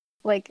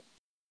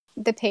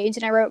page,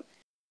 and I wrote,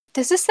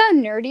 "Does this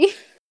sound nerdy?"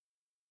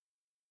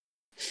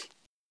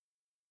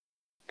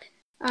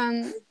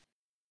 um,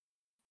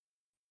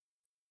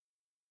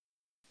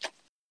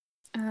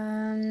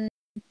 um,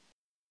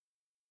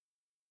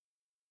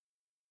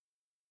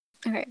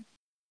 okay.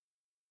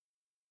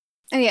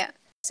 Oh yeah.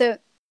 So,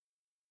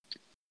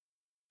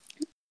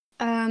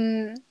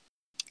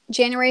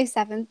 January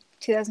 7th,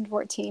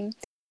 2014.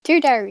 Dear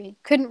Diary,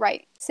 couldn't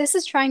write. Sis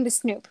is trying to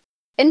snoop.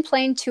 In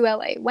plane to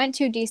LA. Went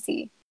to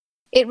DC.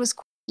 It was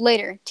cool.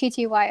 Later.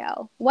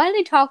 TTYL. Why did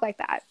they talk like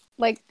that?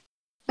 Like,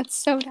 that's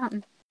so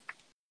dumb.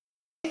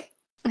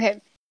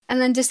 Okay.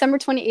 And then December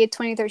 28th,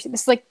 2013.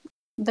 This is like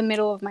the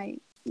middle of my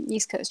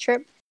East Coast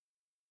trip.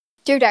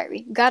 Dear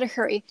Diary, gotta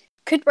hurry.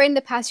 Could rain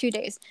the past few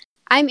days.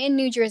 I'm in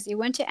New Jersey.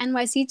 Went to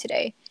NYC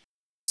today.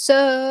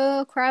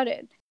 So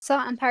crowded.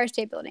 Saw Empire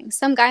State Building.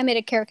 Some guy made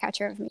a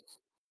caricature of me.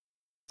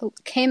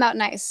 Came out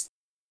nice.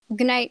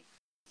 Good night.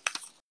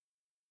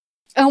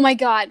 Oh my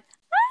god.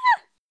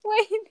 Ah!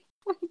 Wait.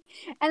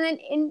 And then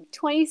in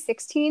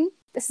 2016,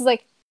 this is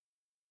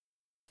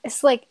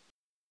like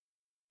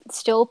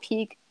still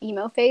peak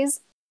emo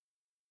phase.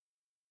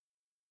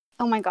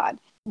 Oh my god.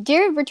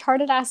 Dear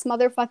retarded ass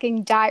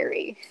motherfucking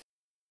diary.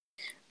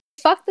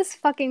 Fuck this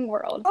fucking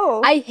world.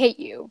 Oh. I hate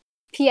you.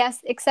 P.S.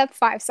 Except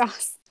 5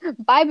 sauce.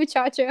 Bye,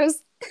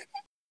 muchachos.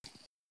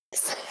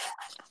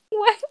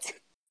 What?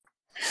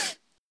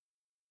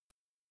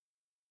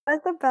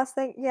 That's the best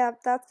thing. Yeah,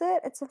 that's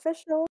it. It's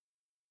official.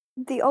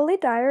 The only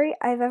diary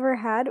I've ever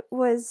had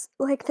was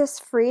like this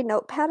free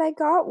notepad I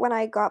got when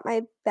I got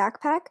my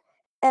backpack.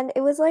 and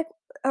it was, like,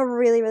 a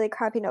really, really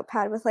crappy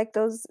notepad with, like,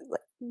 those,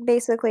 like,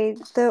 basically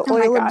the Oh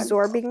my god.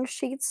 oil-absorbing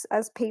sheets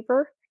as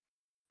paper.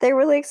 They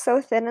were, like,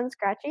 so thin and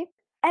scratchy,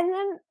 and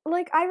then,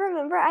 like, I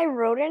remember I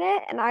wrote in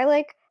it, and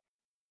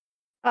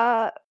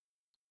uh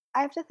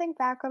I have to think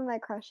back on my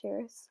crush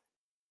years,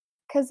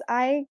 'cause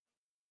I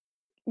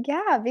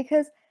yeah,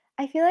 because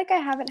I feel like I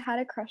haven't had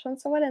a crush on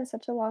someone in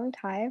such a long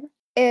time.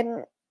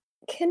 In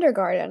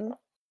kindergarten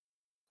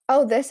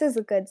oh, this is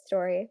a good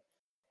story.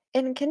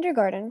 In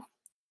kindergarten,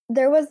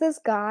 there was this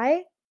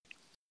guy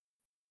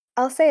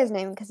I'll say his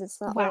name because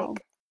it's not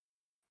Wow. like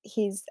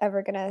he's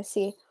ever gonna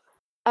see.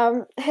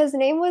 His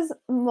name was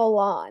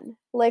Milan,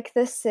 like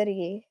the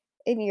city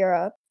in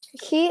Europe.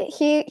 He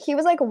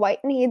was, like, white,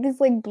 and he had this,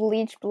 like,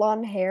 bleached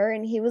blonde hair,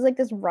 and he was, like,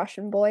 this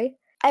Russian boy.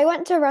 I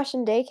went to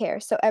Russian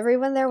daycare, so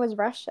everyone there was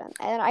Russian,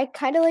 and I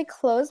kinda, like,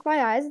 closed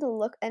my eyes and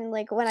look and,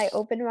 like, when I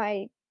opened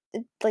my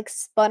it, like,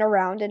 spun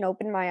around and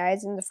opened my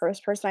eyes, and the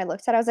first person I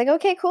looked at, I was like,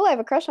 "Okay, cool, I have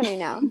a crush on you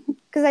now,"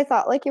 because I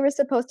thought, like, you were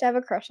supposed to have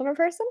a crush on a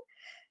person,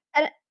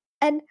 and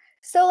and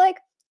so, like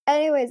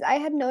anyways, I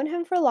had known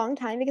him for a long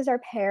time because our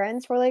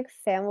parents were, like,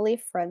 family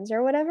friends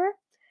or whatever.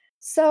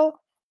 So,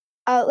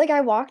 like,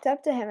 I walked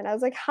up to him and I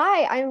was like,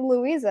 "Hi, I'm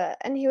Louisa,"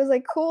 and he was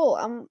like, "Cool,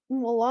 I'm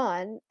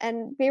Milan,"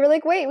 and we were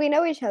like, "Wait, we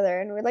know each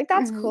other," and we're like,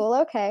 "That's Mhm. cool,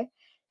 okay."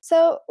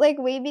 So, like,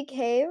 we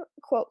became,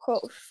 quote,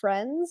 quote,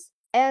 "friends,"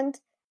 and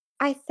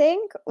I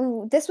think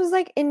ooh, this was,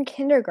 like, in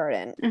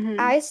kindergarten.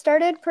 Mhm. I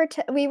started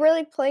we were,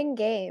 like, playing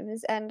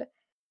games, and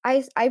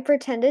I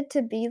pretended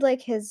to be,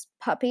 like, his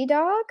puppy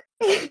dog.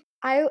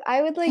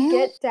 I would, like, Eh?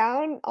 get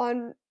down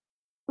on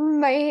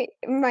my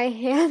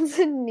hands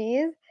and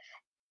knees,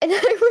 and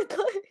I would,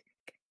 like,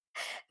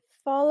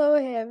 follow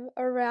him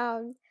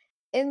around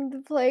in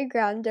the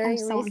playground I'm during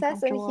so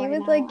recess, and uncomfortable he right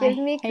would, now. like, I give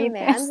me hate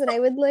commands, this. and I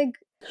would, like,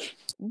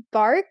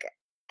 bark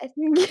and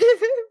give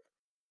him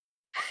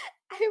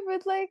I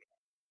would, like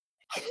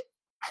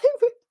I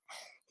would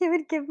he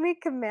would give me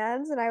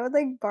commands, and I would,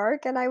 like,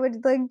 bark, and I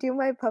would, like, do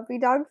my puppy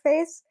dog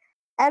face,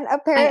 and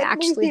I apparently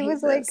actually he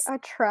hate was, like, this.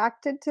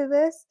 attracted to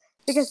this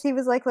because he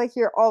was like,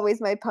 "You're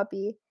always my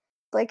puppy.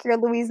 Like, you're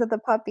Louisa the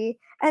puppy."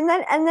 And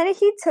then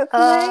he took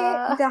me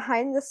Uh,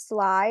 behind the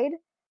slide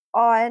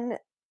on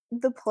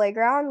the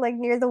playground, like,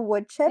 near the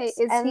wood hey,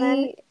 chips, and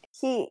then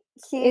he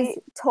is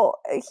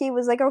he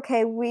was like,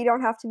 "Okay, we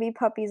don't have to be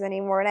puppies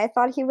anymore," and I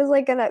thought he was,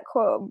 like, gonna,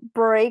 quote,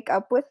 "break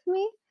up with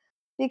me."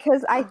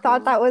 Because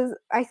uh-huh.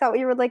 I thought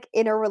we were, like,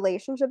 in a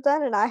relationship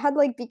then, and I had,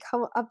 like,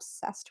 become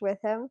obsessed with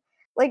him.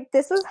 Like,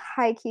 this was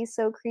high key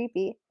so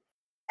creepy.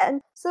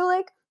 And so,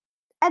 like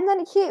and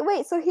then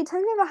so he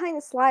took me behind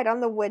the slide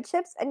on the wood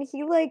chips, and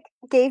he, like,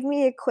 gave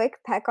me a quick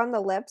peck on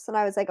the lips, and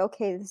I was like,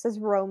 "Okay, this is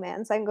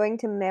romance. I'm going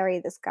to marry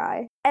this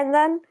guy." And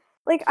then,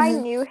 like, I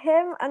Mhm. knew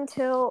him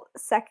until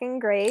 2nd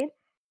grade,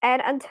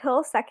 and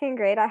until 2nd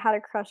grade, I had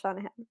a crush on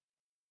him,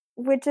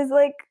 which is,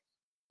 like,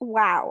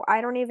 wow,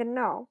 I don't even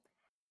know.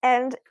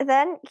 And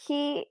then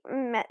he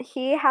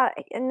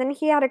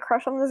had a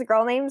crush on this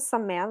girl named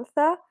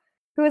Samantha,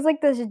 who was,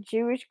 like, this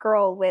Jewish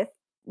girl with,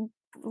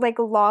 like,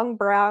 long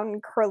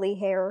brown curly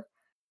hair,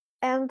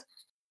 and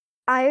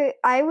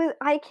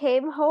I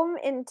came home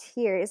in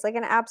tears, like,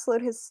 in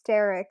absolute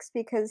hysterics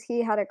because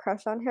he had a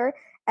crush on her,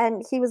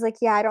 and he was like,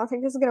 "Yeah, I don't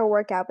think this is gonna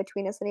work out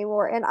between us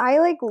anymore," and I,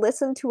 like,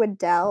 listened to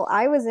Adele,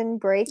 I was in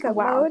breakup Wow.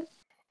 mode,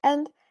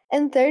 and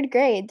in 3rd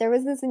grade, there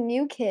was this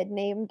new kid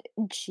named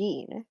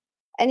Gene,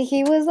 and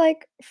he was,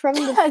 like,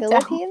 from the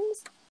Adele.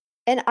 Philippines,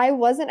 and I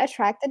wasn't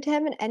attracted to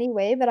him in any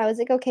way, but I was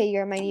like, "Okay,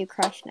 you're my new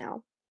crush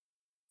now."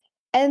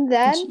 And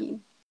then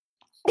Gene.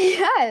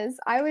 yes,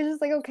 I was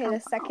just like, "Okay, Oh, the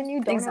wow. second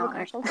you don't have a Exotic.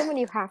 crush on someone,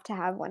 you have to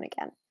have one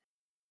again."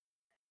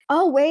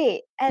 Oh,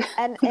 wait,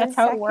 and in That's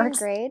how it 2nd works.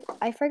 grade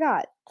I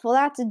forgot. Well,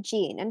 that's a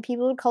Gene, and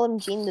people would call him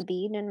Gene the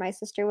Bean, and my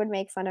sister would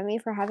make fun of me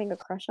for having a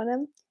crush on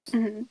him.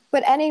 Mhm.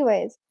 But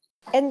anyways,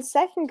 in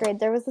 2nd grade,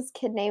 there was this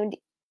kid named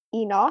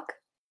Enoch,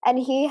 and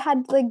he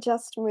had, like,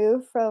 just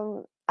moved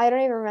from I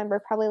don't even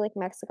remember, probably, like,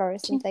 Mexico or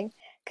Gene. something,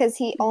 because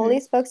he only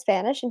Mhm. spoke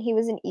Spanish, and he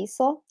was in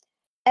ESOL,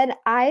 and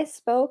I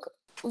spoke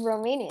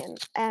Romanian,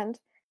 and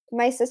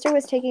my sister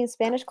was taking a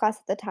Spanish class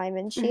at the time,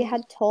 and she Mhm.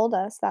 had told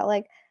us that,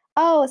 like,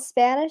 "Oh,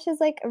 Spanish is,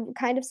 like,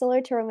 kind of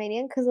similar to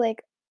Romanian because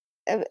like,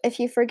 if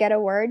you forget a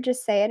word,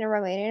 just say it in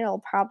Romanian, it'll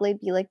probably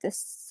be, like, this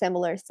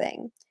similar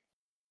thing."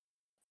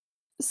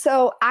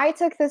 So, I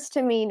took this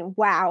to mean,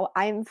 "Wow,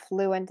 I'm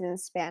fluent in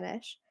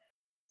Spanish."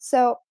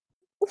 So,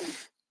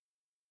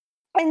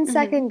 in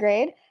Mhm. 2nd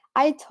grade,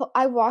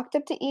 I walked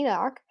up to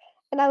Enoch,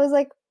 and I was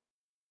like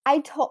I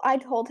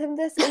told him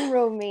this in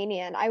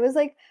Romanian. I was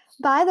like,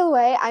 "By the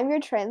way, I'm your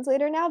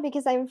translator now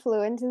because I'm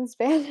fluent in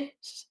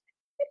Spanish."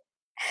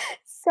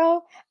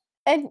 So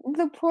and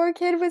the poor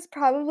kid was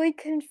probably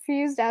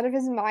confused out of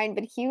his mind,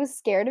 but he was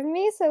scared of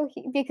me, so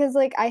he because,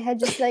 like, I had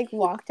just, like,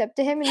 walked up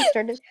to him and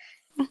started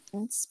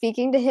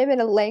speaking to him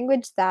in a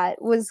language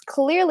that was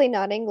clearly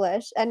not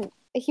English, and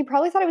he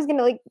probably thought I was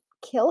gonna, like,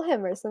 kill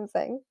him or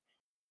something.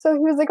 So he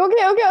was like,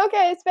 "Okay, okay,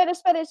 okay, Spanish,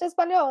 Spanish,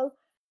 español."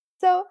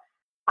 So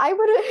I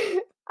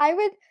would I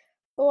would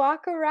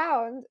walk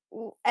around,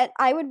 and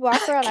I would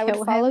walk around, I would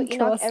Kill follow him.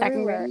 Kill Enoch a second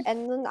everywhere, grade.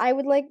 and then I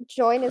would, like,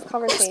 join his It's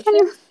conversation.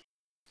 funny.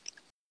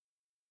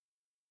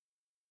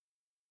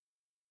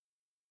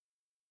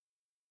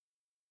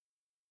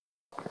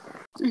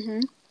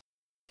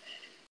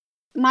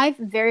 My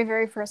very,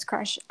 very first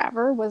crush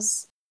ever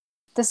was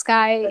this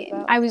guy.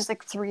 I was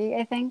like 3,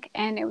 I think,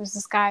 and it was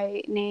this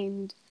guy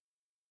named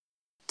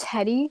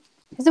Teddy.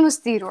 His name was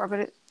Theodore,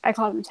 but I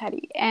called him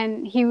Teddy.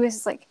 And he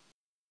was like,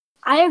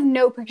 I have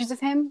no pictures of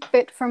him,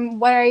 but from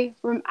what I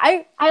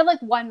had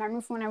like one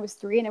memory from when I was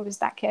 3, and it was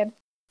that kid.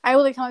 I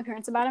would like tell my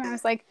parents about him. I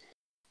was like,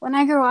 when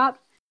I grow up,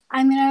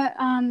 I'm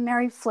gonna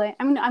marry Flint.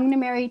 I'm gonna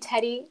marry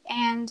Teddy,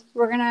 and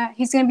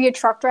he's gonna be a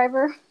truck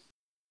driver.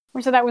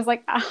 So that was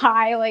like a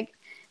high like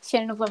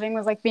standard of living,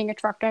 was like being a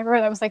truck driver.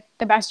 That was like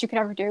the best you could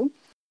ever do.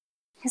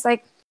 He's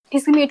like,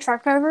 he's gonna be a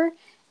truck driver,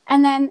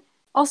 and then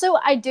also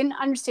I didn't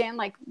understand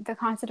like the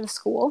concept of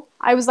school.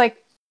 I was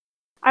like,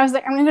 I'm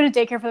gonna go to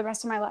daycare for the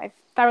rest of my life.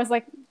 That was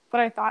like what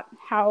I thought.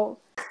 How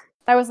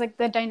that was like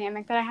the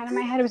dynamic that I had in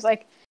my head. It was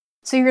like,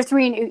 so you're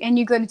 3 and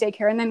you go to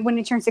daycare, and then when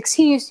you turn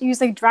 16, you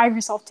just like drive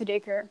yourself to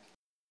daycare.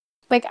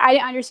 Like I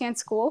didn't understand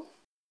school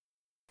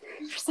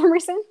for some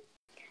reason.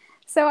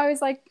 So I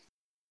was like,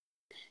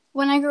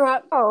 when I grow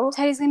up,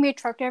 Teddy's gonna be a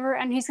truck driver,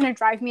 and he's gonna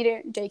drive me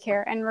to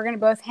daycare, and we're gonna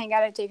both hang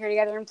out at daycare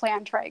together and play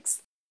on trikes.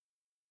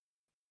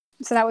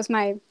 So that was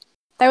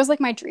like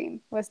my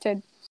dream, was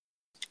to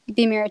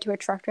be married to a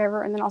truck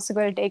driver and then also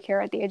go to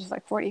daycare at the age of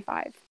like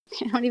 45.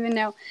 I don't even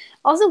know.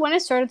 Also, when I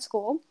started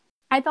school,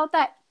 I thought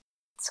that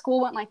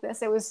school went like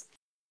this. It was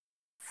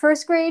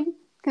first grade,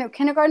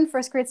 kindergarten,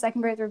 first grade,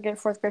 second grade, third grade,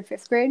 fourth grade,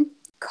 fifth grade,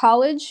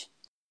 college,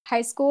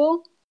 high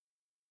school,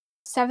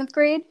 7th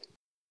grade,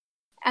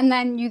 and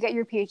then you get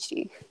your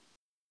PhD.